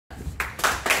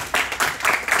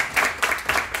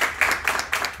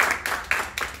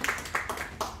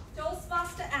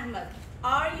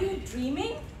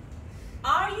dreaming?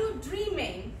 Are you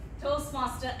dreaming,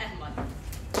 Toastmaster Ahmed?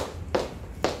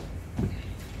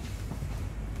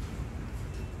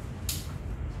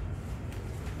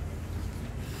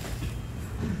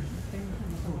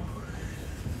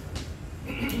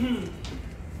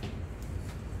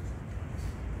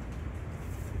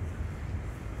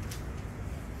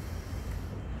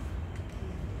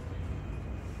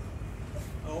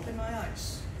 I open my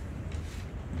eyes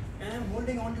and I'm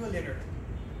holding onto a letter.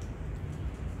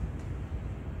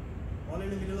 All in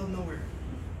the middle of nowhere.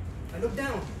 I look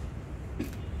down.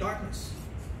 Darkness.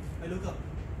 I look up.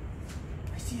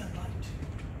 I see a light.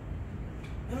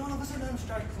 And all of a sudden I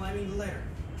start climbing the ladder,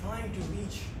 trying to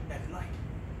reach that light.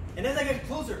 And as I get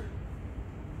closer,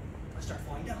 I start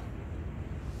falling down.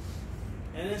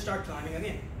 And then I start climbing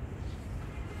again.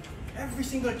 Every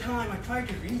single time I try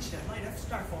to reach that light, I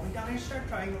start falling down. I start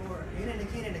trying over again and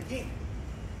again and again.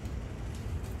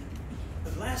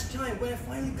 The last time when I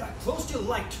finally got close to the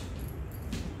light,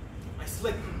 I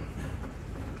slipped.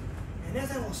 And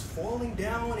as I was falling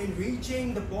down and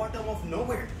reaching the bottom of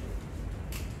nowhere,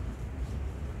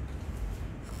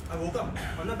 I woke up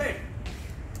on the bed.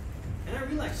 And I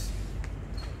realized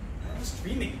I was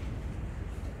dreaming.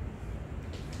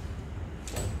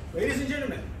 Ladies and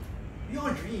gentlemen, we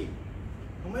all dream.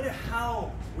 No matter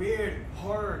how weird,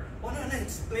 hard, or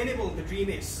unexplainable the dream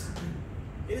is,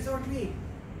 it is our dream.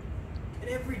 And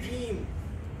every dream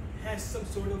has some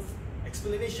sort of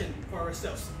explanation for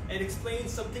ourselves. It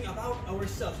explains something about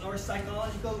ourselves, our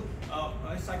psychological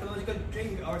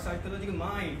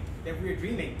mind that we are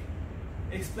dreaming.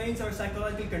 It explains our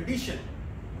psychological condition.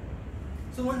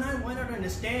 So why not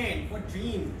understand what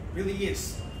dream really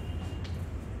is?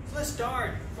 So let's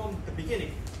start from the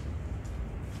beginning.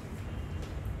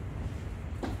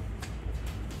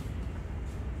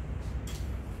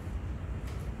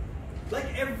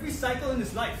 Like every cycle in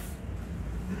this life,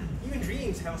 even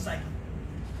dreams have a cycle.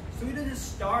 So we don't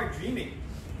just start dreaming,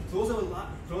 close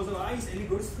our eyes and we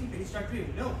go to sleep and we start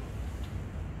dreaming. No,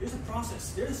 there's a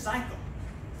process, there's a cycle.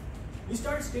 We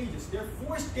start stages. There are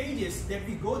 4 stages that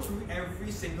we go through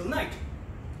every single night.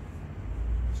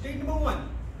 Stage number 1,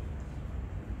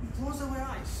 we close our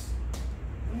eyes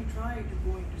and we try to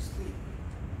go into sleep.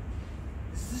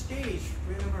 This is a stage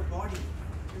where our body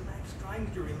trying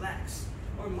to relax.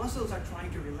 Our muscles are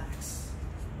trying to relax.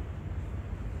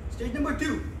 Stage number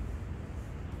 2,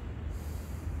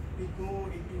 we go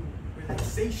into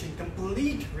relaxation,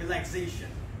 complete relaxation.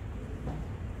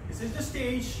 This is the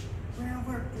stage where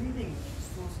our breathing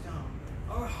slows down,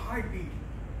 our heartbeat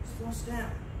slows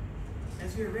down,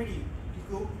 as we are ready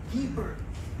to go deeper,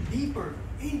 deeper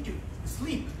into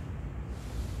sleep.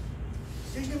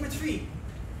 Stage number 3,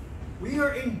 we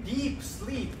are in deep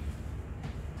sleep.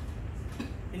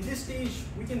 In this stage,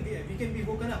 we can be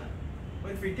woken up,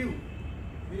 but if we do,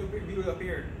 we will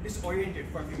appear disoriented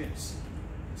for a few minutes.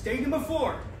 Stage number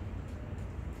 4.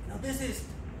 Now this is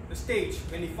the stage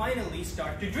when we finally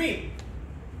start to dream.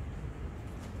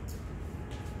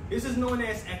 This is known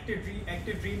as active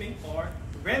dreaming or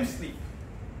REM sleep.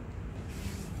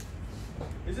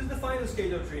 This is the final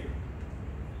stage of dreaming.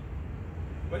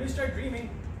 When we start dreaming,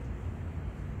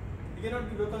 we cannot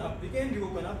be woken up. We can be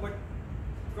woken up, but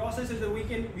the process is that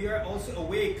we are also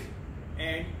awake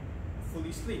and fully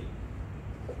asleep.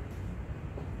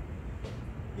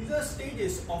 These are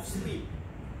stages of sleep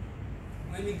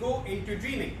when we go into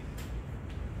dreaming.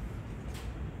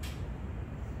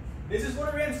 This is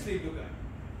what a REM sleep looks like.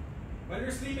 When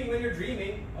you're sleeping, when you're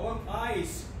dreaming, our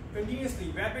eyes continuously,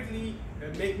 rapidly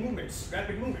make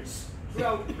rapid movements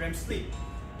throughout REM sleep.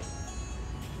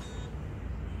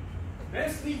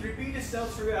 REM sleep repeats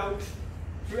itself throughout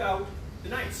the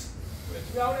nights,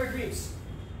 throughout our dreams,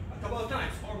 a couple of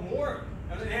times or more,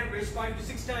 on an average 5 to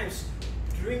 6 times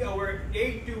during our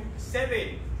 8 to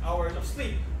 7 hours of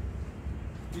sleep.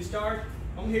 We start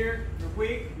from here, we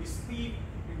wake, we sleep,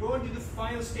 we go into the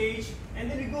final stage, and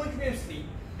then we go into REM sleep.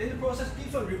 Then the process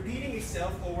keeps on repeating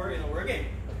itself over and over again.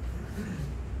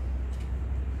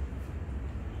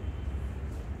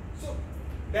 So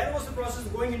that was the process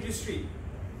of going into sleep.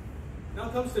 Now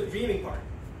comes the dreaming part.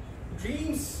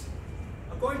 Dreams,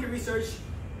 according to research,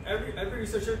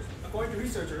 according to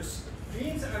researchers,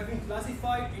 dreams have been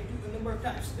classified into a number of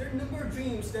types. There are a number of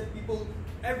dreams that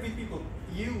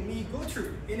you, me, go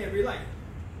through in every life.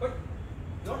 But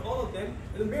not all of them,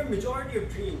 and the mere majority of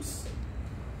dreams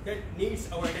that needs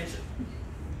our attention,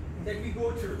 that we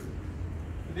go through.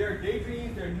 There are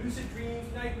daydreams, there are lucid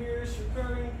dreams, nightmares,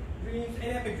 recurring dreams,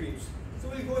 and epic dreams. So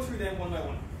we'll go through them one by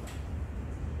one.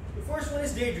 The first one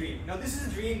is daydream. Now this is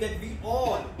a dream that we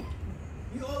all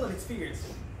have experienced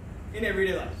in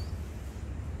everyday life.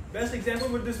 Best example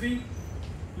would this be?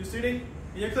 You're sitting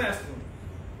in your classroom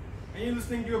and you're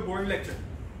listening to a boring lecture.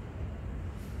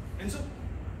 And so,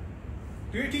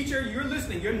 to your teacher, you're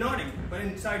listening, you're nodding, but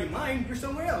inside your mind, you're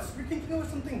somewhere else. You're thinking of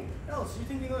something else. You're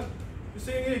thinking of, you're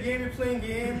sitting in a game, you're playing a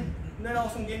game, in that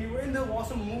awesome game, you were in the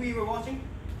awesome movie you were watching.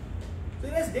 So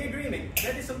that's daydreaming.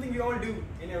 That is something we all do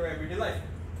in our everyday life.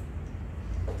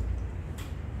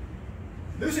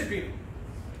 Lucid dreaming.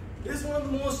 This is one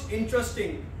of the most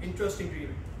interesting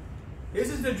dreaming. This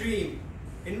is the dream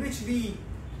in which we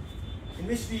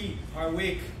are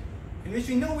awake, in which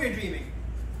we know we're dreaming.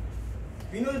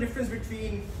 We know the difference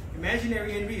between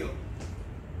imaginary and real.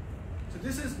 So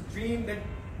this is a dream that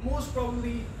most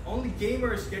probably only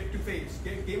gamers get to face.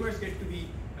 Gamers get to be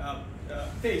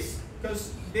face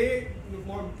because they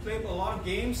play a lot of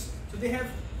games, so they have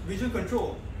visual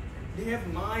control. They have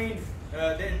mind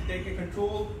that they can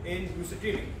control in lucid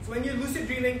dreaming. So when you're lucid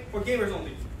dreaming, for gamers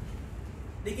only,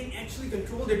 they can actually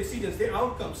control their decisions, their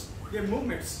outcomes, their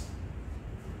movements.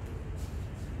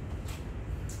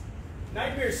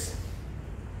 Nightmares.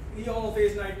 We all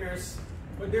face nightmares,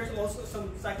 but there's also some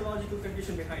psychological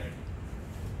condition behind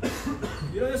it.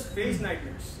 You don't just face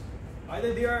nightmares.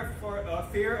 Either they are for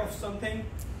fear of something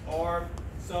or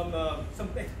some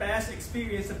past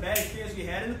experience, a bad experience we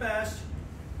had in the past,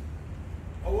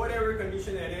 or whatever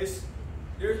condition that is.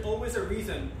 There's always a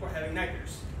reason for having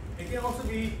nightmares. It can also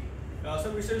be,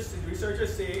 some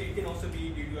researchers say it can also be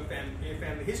due to a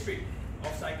family history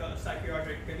of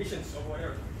psychiatric conditions or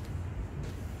whatever.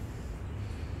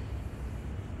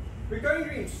 Recurring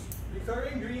dreams.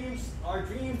 Recurring dreams are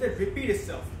dreams that repeat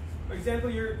itself. For example,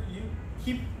 you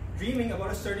keep dreaming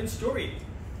about a certain story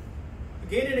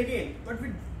again and again, but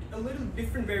with a little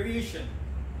different variation.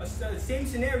 The same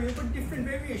scenario, but different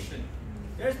variation.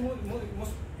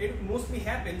 It mostly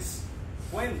happens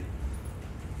when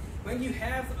you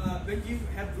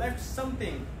have left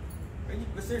something, when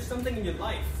there's something in your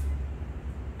life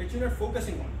that you're not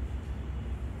focusing on.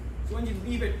 So when you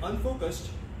leave it unfocused,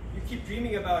 you keep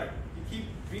dreaming about it. You keep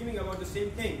dreaming about the same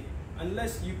thing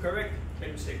unless you correct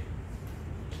that mistake.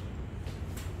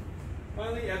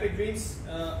 Finally, epic dreams.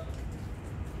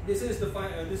 This is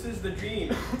the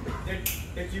dream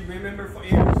that you remember for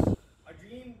years. A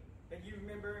dream that you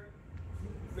remember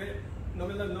no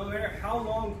matter how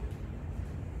long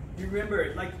you remember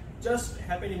it, like just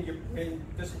happened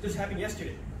just happened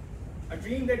yesterday. A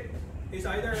dream that is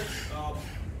either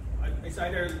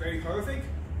very horrific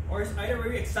or it's either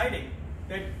very exciting.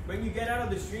 That when you get out of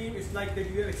this dream, it's like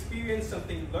that you have experienced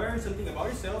something, learned something about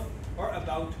yourself or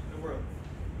about the world.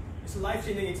 It's a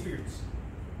life-changing experience.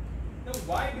 Now,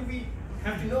 why do we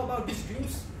have to know about these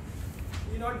dreams?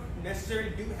 You not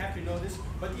necessarily do have to know this,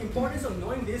 but the importance of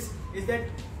knowing this is that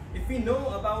if we know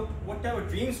about what type of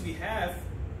dreams we have,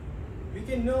 we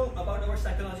can know about our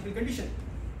psychological condition.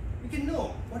 We can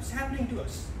know what's happening to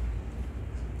us.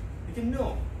 We can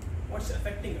know what's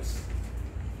affecting us.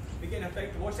 We can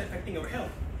affect what's affecting our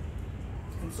health.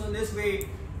 And so in this way,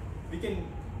 we can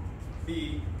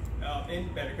be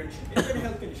in better condition, in better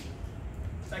health condition.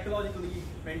 Psychologically,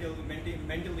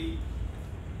 mentally.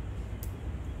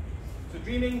 So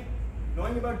dreaming,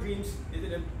 knowing about dreams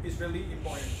is really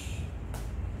important.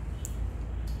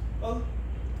 Well,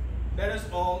 that is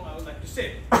all I would like to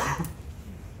say. Have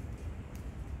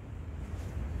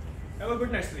a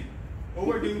good night's sleep.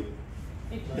 Overdue.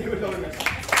 David Lawrence.